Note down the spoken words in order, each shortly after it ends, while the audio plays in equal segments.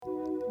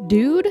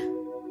Dude,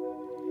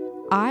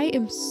 I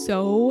am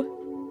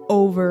so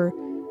over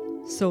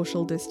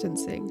social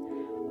distancing.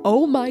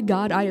 Oh my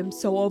god, I am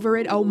so over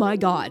it. Oh my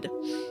god.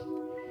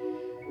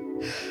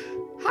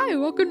 Hi,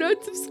 welcome to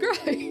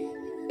Unsubscribe.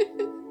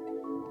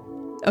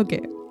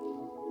 Okay.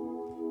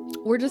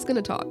 We're just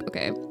gonna talk,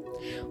 okay?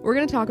 We're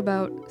gonna talk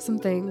about some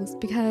things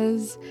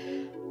because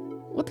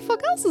what the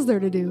fuck else is there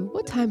to do?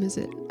 What time is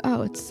it?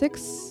 Oh, it's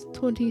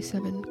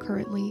 6:27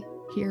 currently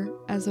here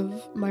as of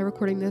my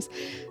recording this.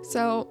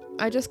 So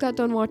I just got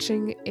done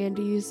watching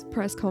Andy's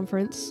press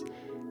conference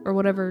or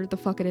whatever the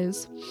fuck it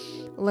is.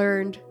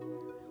 Learned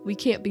we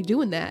can't be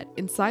doing that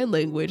in sign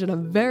language, and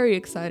I'm very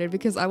excited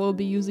because I will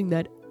be using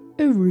that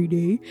every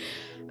day.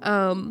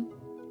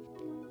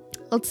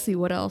 Let's see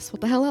what else.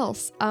 What the hell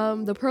else?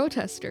 The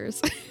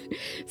protesters.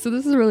 So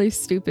this is really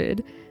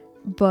stupid,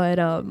 but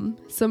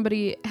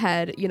somebody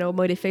had, made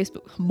a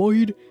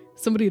Facebook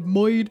somebody had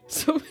made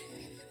so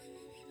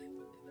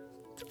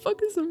the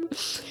fuck is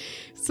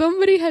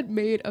somebody had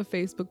made a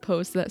Facebook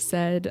post that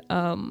said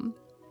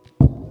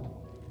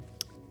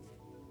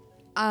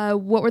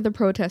what were the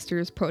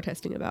protesters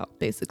protesting about,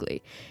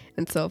 basically.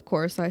 And so of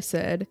course I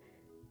said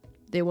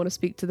they want to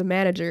speak to the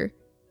manager.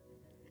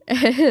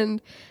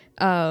 And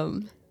I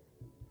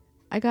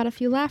got a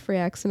few laugh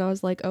reacts, and I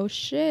was like, oh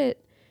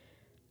shit,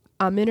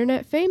 I'm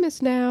internet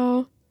famous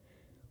now.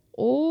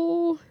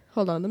 Oh,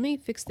 hold on, let me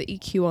fix the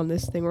EQ on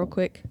this thing real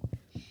quick.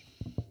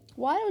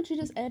 Why don't you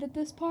just edit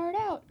this part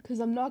out? Because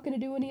I'm not going to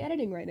do any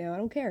editing right now. I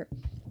don't care.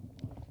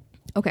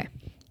 Okay.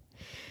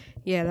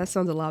 Yeah, that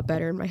sounds a lot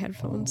better in my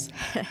headphones.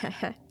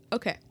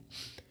 Okay.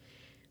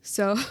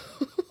 So,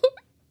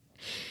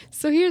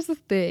 so here's the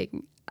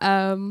thing.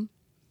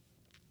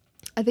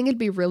 I think it'd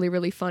be really,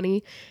 really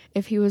funny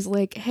if he was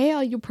like, hey,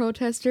 all you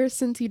protesters,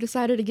 since you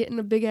decided to get in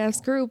a big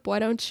ass group, why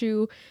don't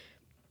you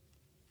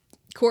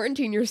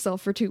quarantine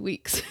yourself for 2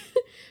 weeks?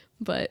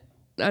 But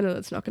I know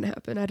that's not going to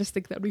happen. I just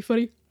think that'd be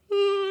funny.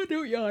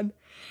 Don't yawn.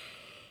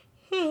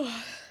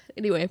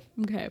 Anyway,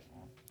 okay.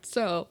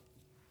 So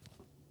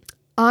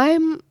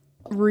I'm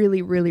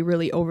really, really,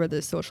 really over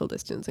this social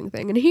distancing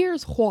thing. And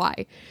here's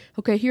why.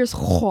 Okay, here's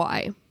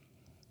why.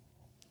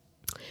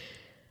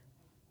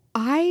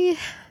 I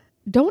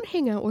don't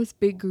hang out with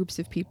big groups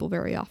of people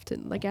very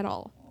often, like at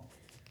all.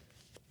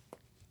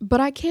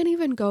 But I can't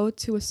even go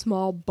to a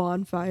small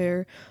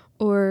bonfire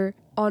or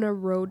on a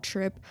road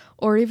trip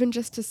or even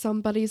just to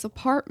somebody's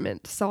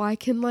apartment so I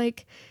can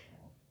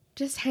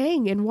just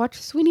hang and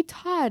watch Sweeney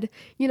Todd.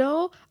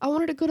 I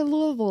wanted to go to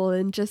Louisville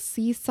and just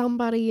see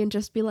somebody and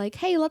just be like,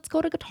 hey, let's go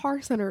to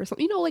Guitar Center or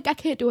something. I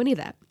can't do any of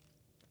that.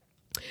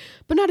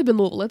 But not even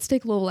Louisville. Let's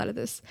take Louisville out of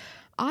this.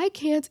 I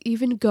can't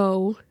even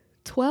go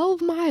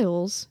 12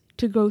 miles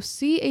to go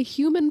see a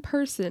human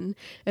person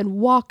and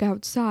walk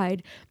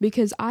outside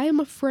because I am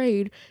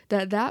afraid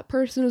that that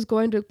person is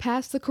going to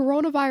pass the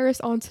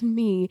coronavirus on to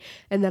me,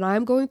 and then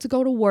I'm going to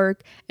go to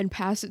work and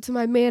pass it to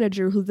my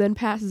manager, who then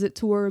passes it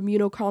to her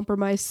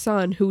immunocompromised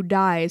son who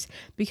dies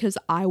because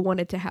I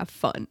wanted to have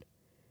fun.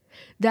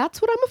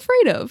 That's what I'm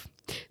afraid of.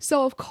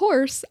 So of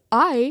course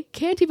I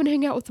can't even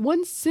hang out with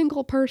one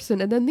single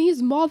person, and then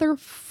these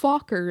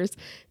motherfuckers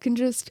can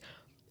just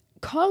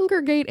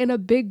congregate in a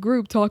big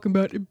group talking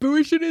about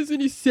abortion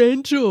isn't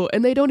essential,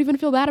 and they don't even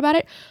feel bad about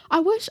it.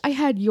 I wish I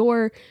had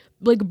your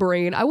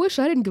brain. I wish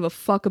I didn't give a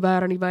fuck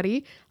about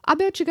anybody. I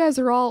bet you guys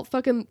are all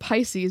fucking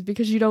Pisces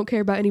because you don't care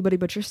about anybody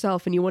but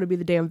yourself and you want to be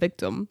the damn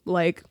victim.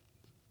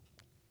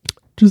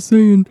 Just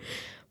saying.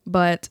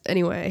 But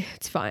anyway,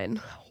 it's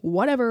fine.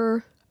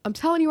 Whatever. I'm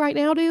telling you right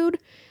now, dude,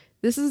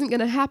 this isn't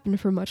gonna happen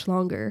for much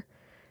longer.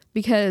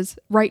 Because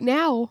right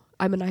now,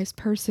 I'm a nice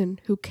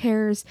person who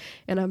cares,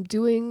 and I'm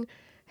doing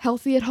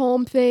healthy at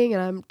home thing,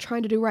 and I'm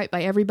trying to do right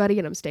by everybody,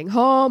 and I'm staying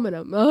home, and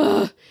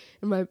and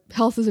my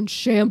health is in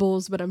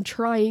shambles, but I'm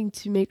trying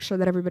to make sure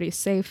that everybody's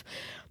safe.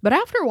 But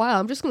after a while,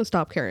 I'm just going to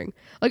stop caring.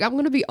 I'm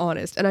going to be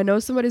honest, and I know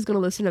somebody's going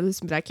to listen to this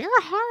and be like, you're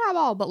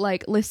horrible, but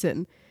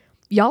listen,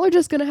 y'all are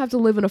just going to have to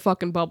live in a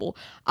fucking bubble.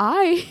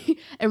 I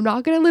am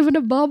not going to live in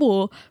a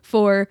bubble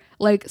for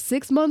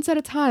 6 months at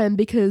a time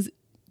because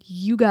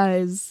you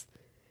guys,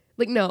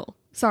 no,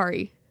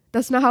 sorry.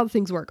 That's not how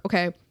things work,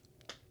 okay?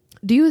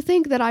 Do you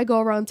think that I go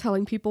around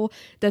telling people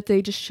that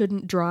they just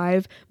shouldn't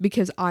drive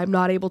because I'm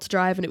not able to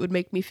drive and it would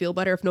make me feel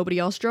better if nobody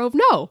else drove?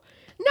 No,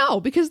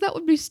 because that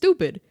would be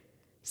stupid.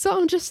 So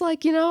I'm just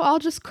I'll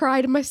just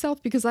cry to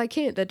myself because I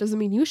can't. That doesn't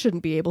mean you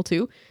shouldn't be able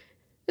to.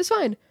 It's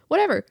fine.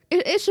 Whatever.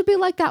 It should be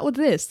like that with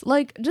this.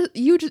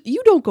 You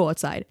don't go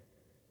outside.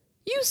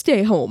 You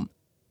stay home.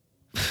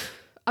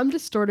 I'm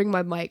distorting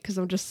my mic because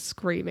I'm just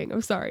screaming.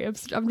 I'm sorry.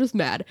 I'm just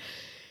mad.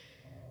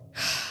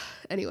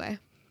 Anyway.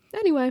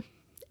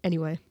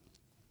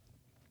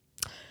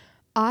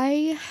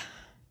 I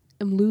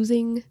am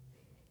losing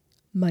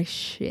my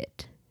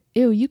shit.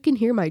 Ew, you can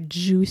hear my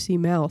juicy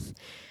mouth.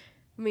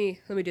 Let me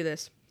do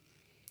this.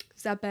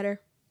 Is that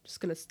better?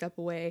 Just gonna step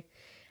away.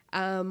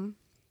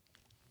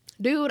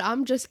 Dude,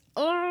 I'm just,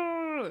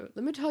 let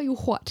me tell you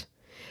what.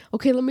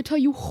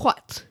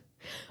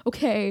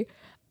 Okay,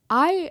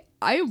 I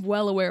am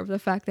well aware of the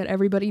fact that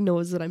everybody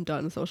knows that I'm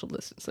done social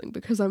distancing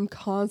because I'm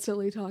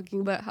constantly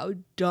talking about how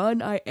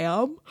done I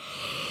am.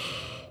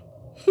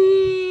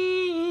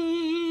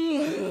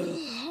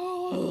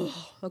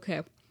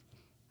 Okay.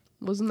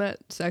 Wasn't that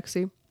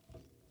sexy?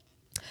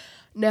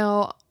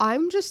 Now,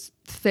 I'm just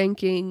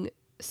thanking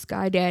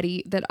Sky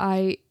Daddy that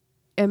I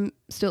am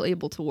still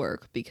able to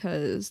work,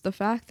 because the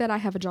fact that I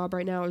have a job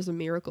right now is a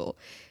miracle,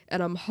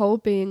 and I'm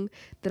hoping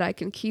that I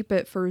can keep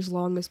it for as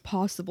long as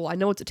possible. I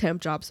know it's a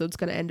temp job, so it's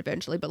going to end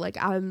eventually, but like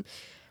I'm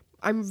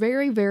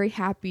very, very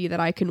happy that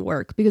I can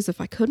work, because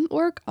if I couldn't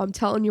work, I'm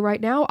telling you right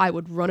now, I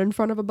would run in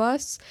front of a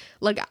bus.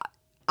 Like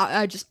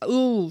I just,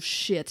 oh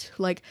shit.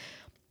 Like,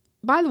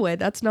 by the way,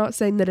 that's not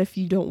saying that if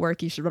you don't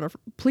work, you should run.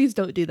 Please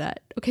don't do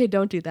that. Okay,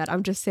 don't do that.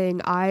 I'm just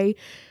saying I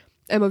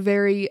am a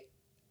very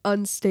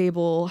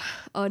unstable,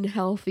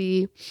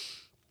 unhealthy,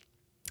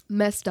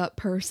 messed up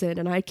person,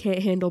 and I can't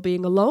handle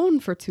being alone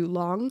for too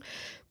long,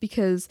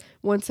 because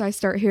once I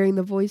start hearing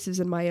the voices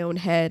in my own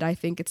head, I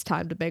think it's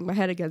time to bang my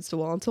head against a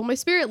wall until my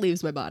spirit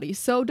leaves my body.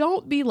 So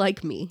don't be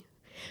like me.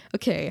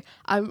 Okay,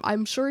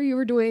 I'm sure you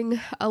were doing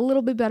a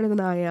little bit better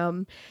than I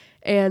am.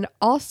 And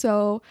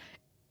also,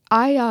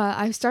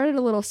 I started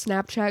a little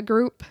Snapchat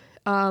group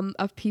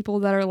of people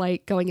that are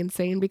like going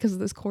insane because of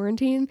this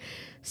quarantine.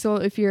 So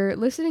if you're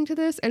listening to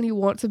this and you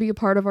want to be a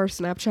part of our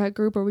Snapchat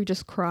group where we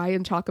just cry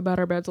and talk about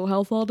our mental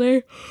health all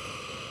day,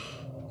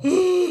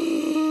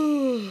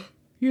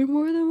 you're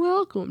more than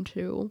welcome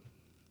to.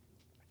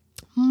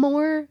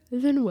 More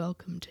than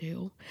welcome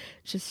to.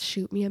 Just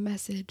shoot me a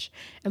message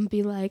and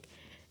be like,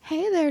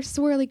 "Hey there,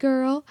 swirly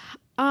girl.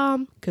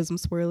 'Cause I'm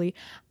swirly.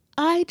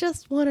 I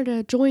just wanted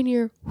to join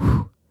your..."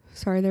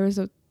 Sorry, there was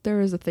a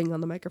thing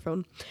on the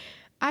microphone.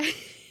 I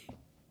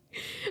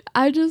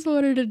I just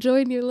wanted to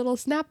join your little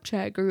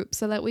Snapchat group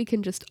so that we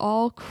can just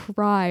all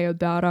cry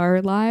about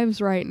our lives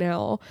right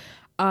now.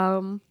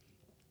 And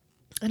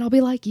I'll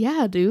be like,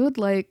 "Yeah, dude,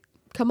 like,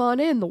 come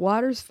on in. The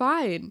water's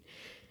fine."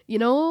 You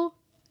know?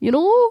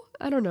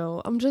 I don't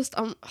know.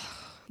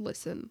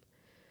 Listen.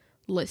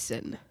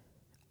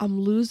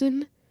 I'm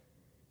losing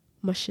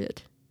my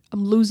shit.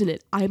 I'm losing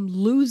it.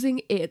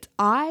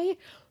 I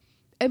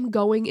am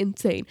going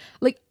insane.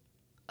 Like,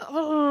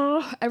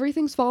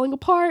 everything's falling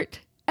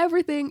apart.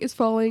 Everything is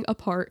falling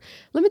apart.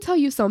 Let me tell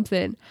you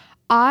something.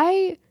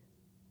 I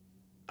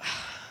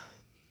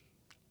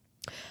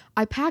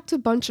packed a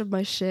bunch of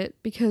my shit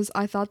because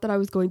I thought that I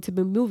was going to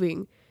be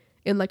moving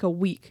in like a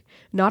week.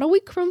 Not a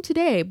week from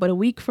today, but a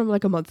week from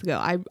like a month ago.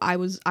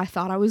 I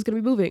thought I was going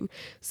to be moving.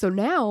 So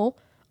now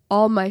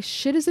all my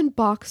shit is in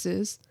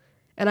boxes,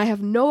 and I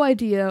have no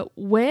idea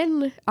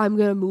when I'm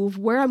going to move,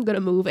 where I'm going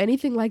to move,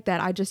 anything like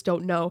that. I just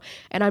don't know.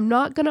 And I'm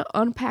not going to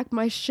unpack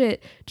my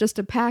shit just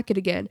to pack it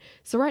again.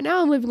 So right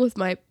now I'm living with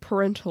my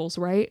parentals,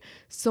 right?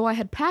 So I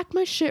had packed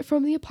my shit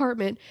from the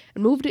apartment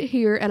and moved it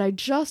here, and I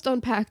just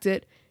unpacked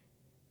it.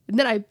 And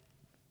then I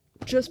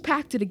just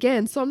packed it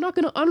again. So I'm not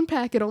going to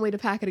unpack it only to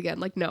pack it again.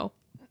 Like, no.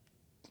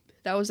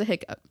 That was a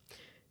hiccup.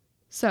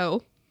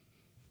 So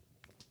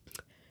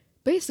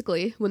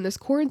basically, when this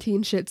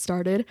quarantine shit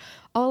started,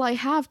 all I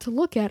have to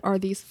look at are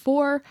these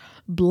 4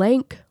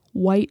 blank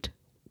white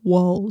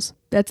walls.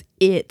 That's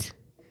it.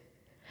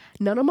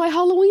 None of my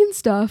Halloween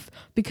stuff,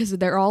 because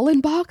they're all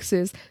in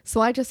boxes. So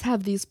I just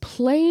have these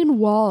plain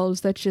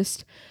walls that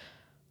just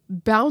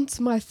bounce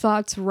my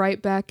thoughts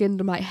right back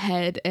into my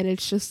head. And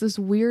it's just this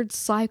weird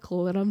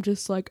cycle. And I'm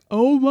just like,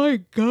 oh my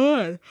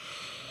God.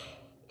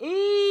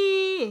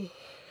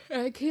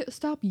 I can't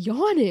stop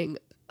yawning.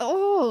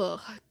 Oh,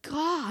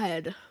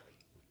 God.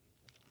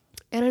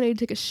 And I need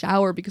to take a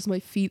shower because my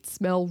feet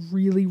smell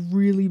really,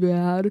 really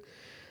bad.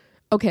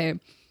 Okay,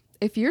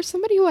 if you're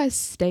somebody who has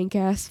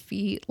stank-ass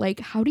feet,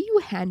 like, how do you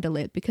handle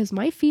it? Because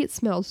my feet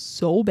smell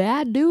so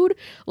bad, dude.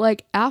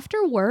 Like,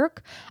 after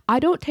work, I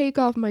don't take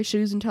off my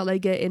shoes until I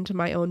get into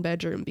my own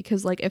bedroom.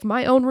 Because, like, if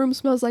my own room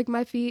smells like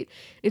my feet,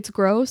 it's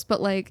gross. But,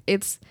 like,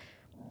 it's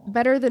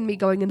better than me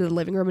going into the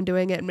living room and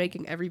doing it and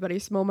making everybody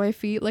smell my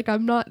feet. Like,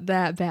 I'm not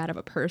that bad of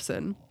a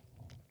person.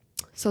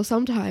 So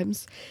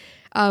sometimes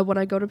when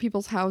I go to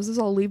people's houses,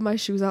 I'll leave my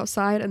shoes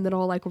outside and then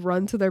I'll like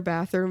run to their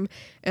bathroom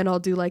and I'll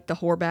do like the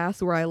whore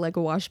bath where I like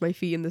wash my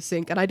feet in the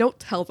sink, and I don't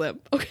tell them.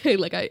 Okay,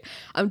 like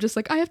I'm just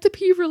like, I have to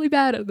pee really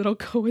bad, and then I'll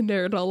go in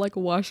there and I'll like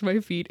wash my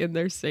feet in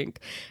their sink,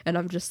 and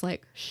I'm just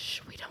like,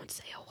 shh, we don't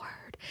say a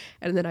word,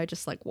 and then I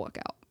just like walk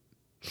out.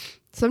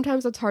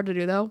 Sometimes that's hard to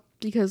do though,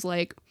 because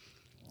like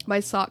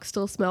my socks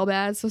still smell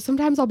bad, so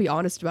sometimes I'll be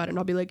honest about it and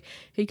I'll be like,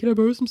 "Hey, can I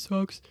borrow some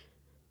socks?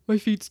 My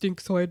feet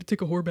stink, so I had to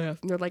take a whore bath."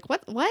 And they're like,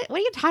 what are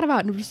you talking about?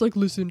 And I'm just like,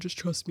 "Listen, just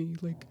trust me.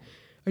 Like,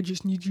 I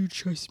just need you to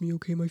trust me,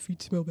 okay? My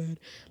feet smell bad."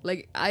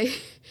 Like, I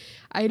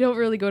don't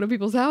really go to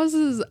people's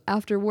houses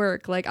after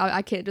work. Like,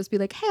 I can't just be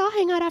like, "Hey, I'll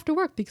hang out after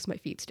work," because my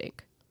feet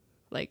stink.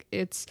 Like,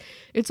 it's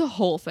a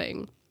whole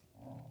thing.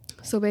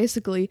 So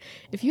basically,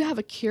 if you have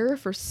a cure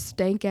for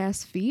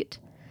stank-ass feet,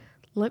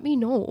 let me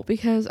know,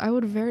 because I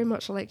would very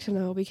much like to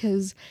know,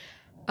 because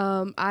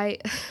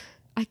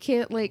I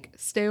can't like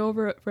stay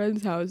over at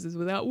friends' houses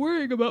without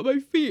worrying about my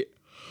feet.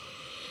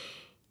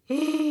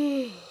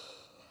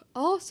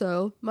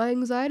 Also, my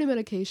anxiety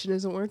medication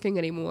isn't working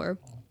anymore.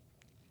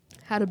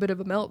 Had a bit of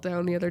a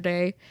meltdown the other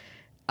day.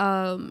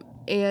 And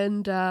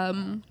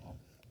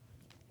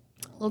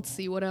let's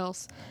see what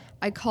else.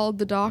 I called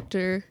the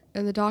doctor,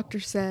 and the doctor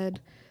said,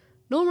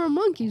 "No more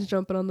monkeys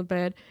jumping on the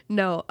bed."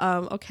 No,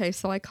 okay,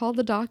 so I called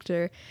the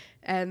doctor,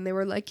 and they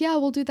were like, "Yeah,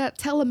 we'll do that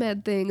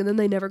telemed thing," and then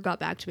they never got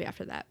back to me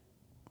after that,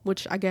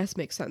 which I guess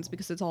makes sense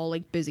because it's all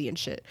like busy and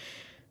shit.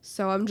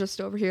 So I'm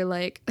just over here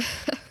like,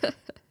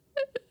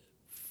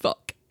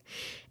 fuck.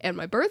 And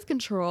my birth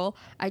control,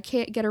 I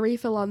can't get a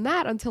refill on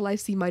that until I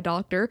see my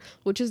doctor,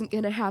 which isn't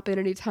gonna happen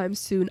anytime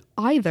soon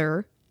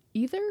either.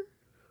 Either?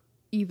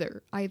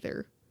 Either.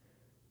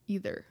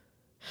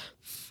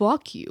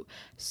 Fuck you.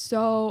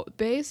 So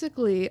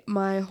basically,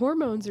 my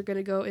hormones are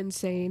gonna go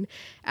insane,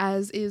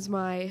 as is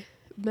my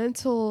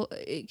mental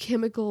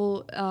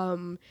chemical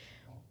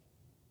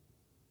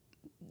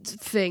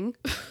thing.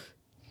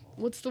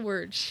 What's the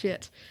word?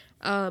 Shit.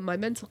 My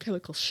mental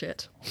chemical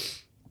shit.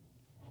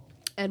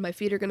 And my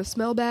feet are gonna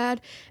smell bad,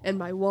 and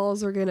my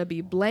walls are gonna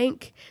be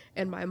blank,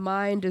 and my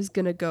mind is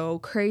gonna go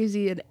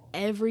crazy, and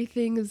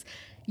everything is.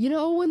 You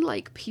know, when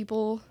like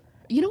people.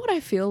 You know what I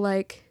feel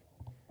like?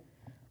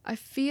 I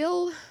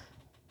feel.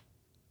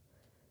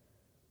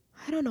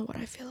 I don't know what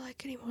I feel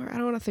like anymore. I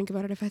don't want to think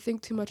about it. If I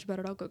think too much about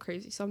it, I'll go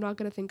crazy. So I'm not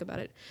going to think about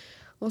it.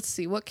 Let's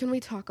see. What can we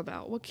talk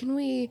about? What can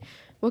we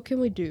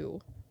do?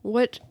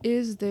 What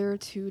is there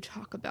to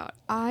talk about?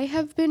 I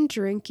have been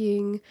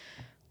drinking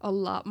a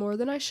lot more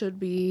than I should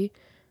be.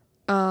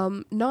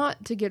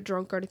 Not to get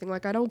drunk or anything.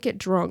 Like, I don't get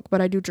drunk, but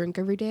I do drink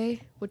every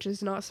day, which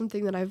is not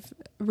something that I've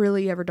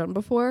really ever done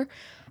before.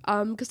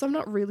 Because I'm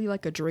not really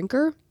like a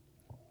drinker.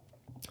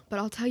 But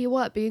I'll tell you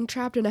what, being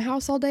trapped in a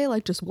house all day,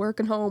 like just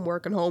working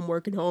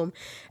home,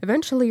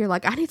 eventually you're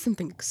like, I need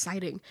something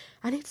exciting.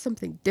 I need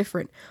something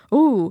different.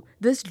 Ooh,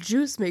 this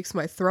juice makes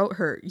my throat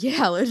hurt.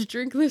 Yeah, let's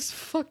drink this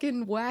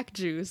fucking whack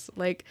juice.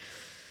 Like,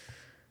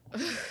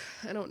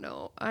 I don't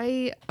know.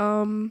 I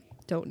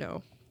don't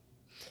know.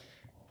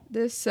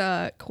 This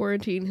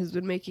quarantine has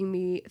been making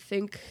me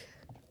think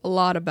a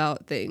lot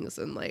about things,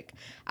 and like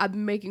I've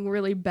been making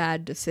really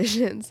bad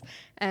decisions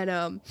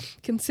and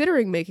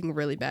considering making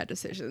really bad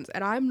decisions,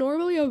 and I'm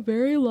normally a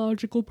very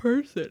logical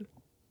person.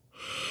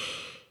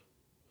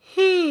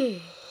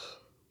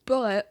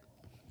 But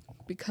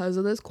because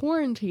of this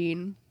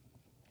quarantine,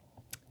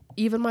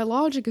 even my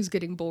logic is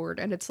getting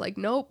bored, and it's like,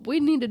 nope, we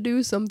need to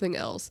do something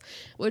else.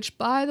 Which,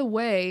 by the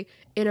way,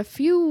 in a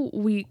few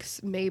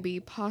weeks,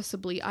 maybe,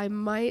 possibly, I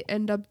might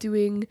end up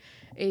doing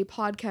a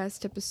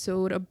podcast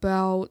episode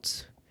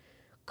about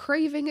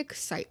craving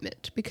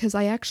excitement, because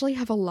I actually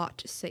have a lot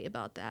to say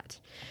about that.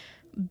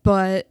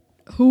 But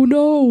who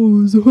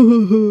knows?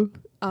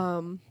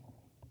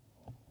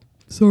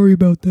 Sorry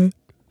about that.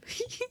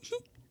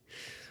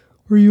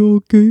 Are you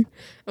okay?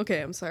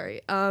 Okay, I'm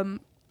sorry.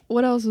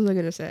 What else was I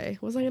gonna say?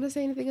 Was I gonna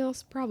say anything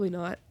else? Probably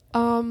not.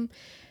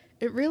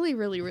 It really,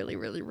 really, really,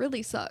 really,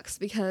 really sucks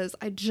because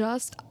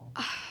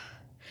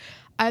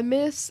I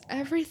miss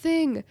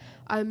everything.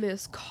 I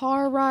miss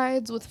car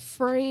rides with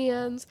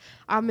friends.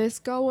 I miss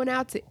going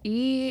out to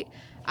eat.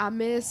 I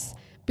miss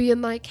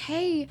being like,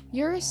 hey,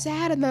 you're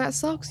sad and that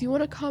sucks. You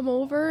want to come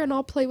over and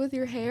I'll play with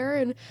your hair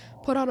and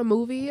put on a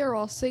movie, or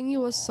I'll sing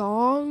you a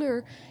song,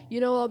 or,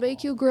 I'll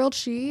make you grilled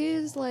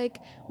cheese. Like,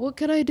 what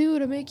can I do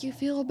to make you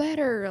feel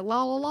better?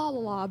 La la la la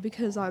la,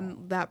 because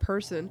I'm that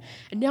person.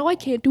 And now I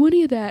can't do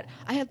any of that.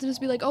 I have to just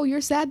be like, oh,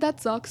 you're sad?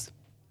 That sucks.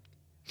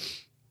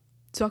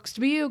 Sucks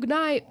to be you. Good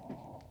night.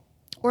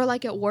 Or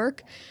like at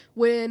work,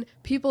 when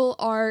people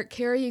are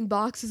carrying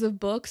boxes of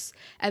books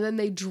and then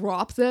they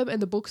drop them and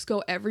the books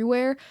go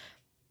everywhere.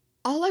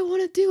 All I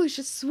want to do is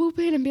just swoop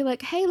in and be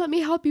like, hey, let me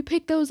help you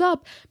pick those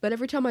up. But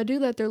every time I do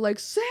that, they're like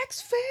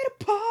 6 feet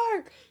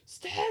apart.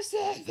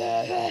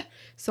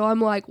 So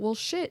I'm like, well,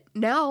 shit.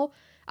 Now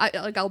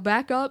I'll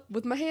back up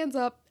with my hands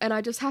up, and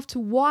I just have to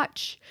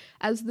watch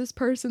as this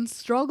person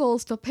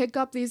struggles to pick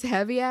up these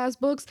heavy ass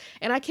books,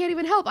 and I can't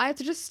even help. I have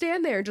to just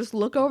stand there and just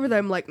look over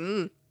them like,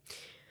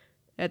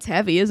 that's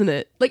heavy, isn't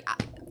it? Like,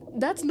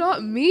 that's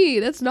not me.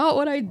 That's not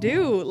what I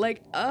do.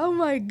 Like, oh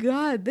my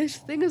god, this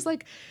thing is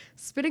like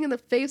spitting in the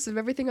face of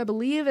everything I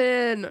believe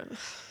in.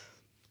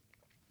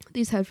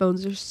 These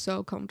headphones are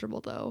so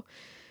comfortable though,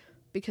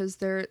 because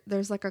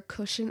there's like a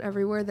cushion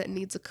everywhere that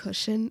needs a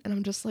cushion, and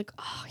I'm just like,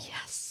 oh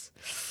yes,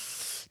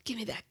 give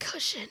me that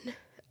cushion.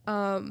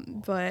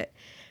 But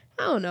I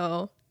don't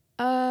know.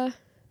 I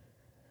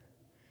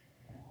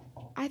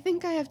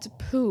think I have to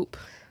poop.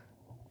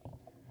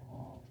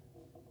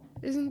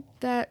 Isn't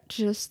that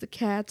just the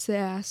cat's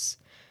ass?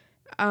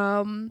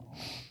 I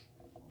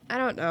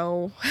don't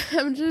know.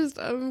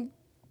 I'm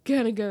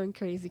kind of going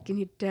crazy. Can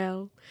you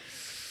tell?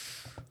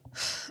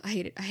 I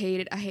hate it. I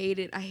hate it. I hate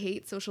it. I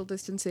hate social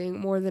distancing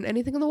more than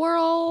anything in the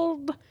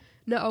world.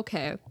 No,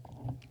 okay.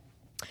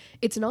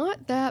 It's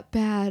not that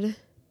bad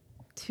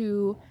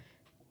to.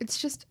 It's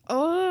just,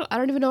 oh, I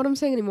don't even know what I'm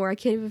saying anymore. I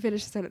can't even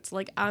finish the sentence.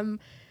 Like, I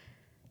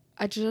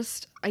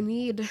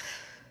need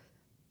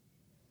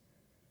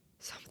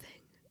something.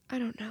 I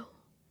don't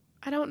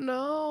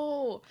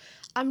know.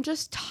 I'm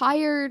just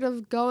tired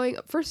of going.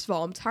 First of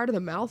all, I'm tired of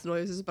the mouth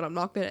noises, but I'm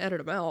not going to edit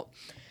them out.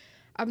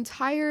 I'm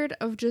tired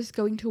of just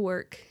going to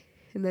work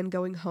and then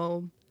going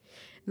home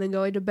and then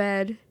going to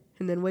bed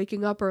and then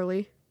waking up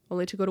early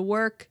only to go to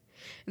work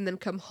and then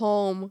come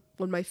home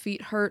when my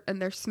feet hurt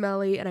and they're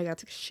smelly and I got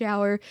to take a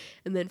shower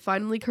and then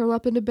finally curl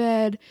up into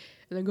bed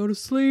and then go to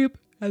sleep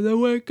and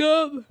then wake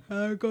up and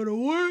I go to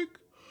work.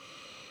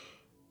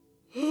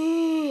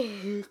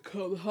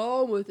 Come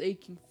home with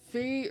aching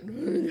feet.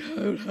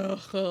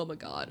 Oh my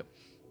god.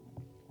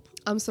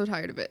 I'm so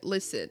tired of it.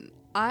 Listen,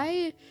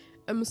 I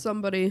am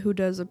somebody who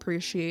does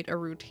appreciate a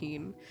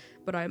routine,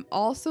 but I'm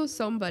also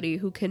somebody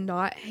who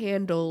cannot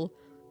handle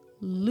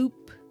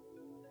loop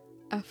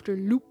after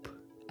loop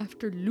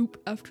after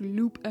loop after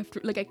loop after,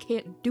 like, I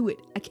can't do it.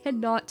 I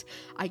cannot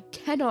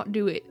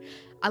do it.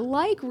 I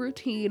like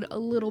routine a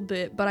little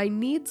bit, but I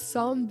need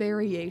some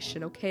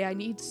variation, okay? I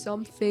need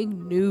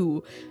something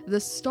new. The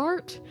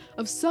start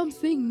of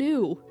something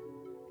new.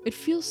 It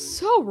feels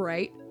so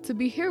right to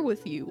be here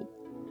with you.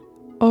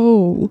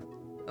 Oh.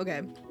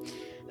 Okay.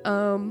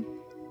 How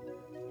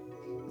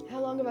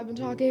long have I been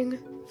talking?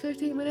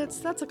 15 minutes?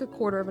 That's like a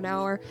quarter of an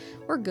hour.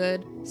 We're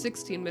good.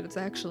 16 minutes,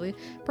 actually.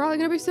 Probably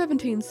gonna be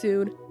 17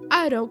 soon.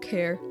 I don't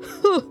care.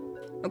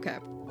 Okay.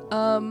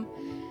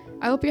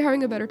 I hope you're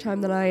having a better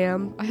time than I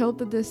am. I hope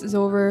that this is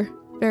over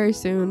very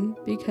soon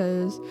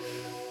because...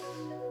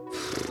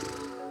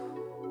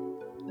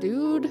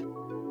 Dude.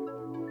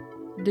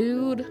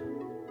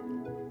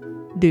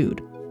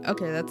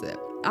 Okay, that's it.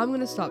 I'm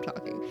gonna stop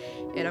talking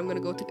and I'm gonna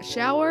go take a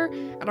shower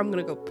and I'm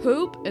gonna go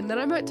poop and then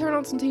I might turn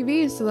on some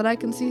TV so that I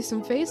can see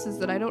some faces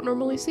that I don't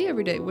normally see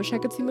every day. Wish I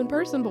could see them in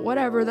person, but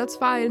whatever, that's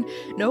fine.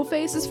 No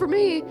faces for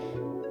me.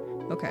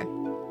 Okay.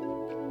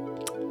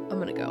 I'm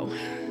gonna go.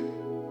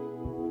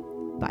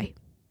 Bye.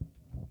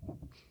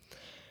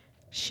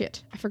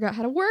 Shit, I forgot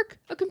how to work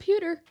a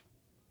computer.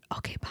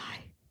 Okay,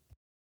 bye.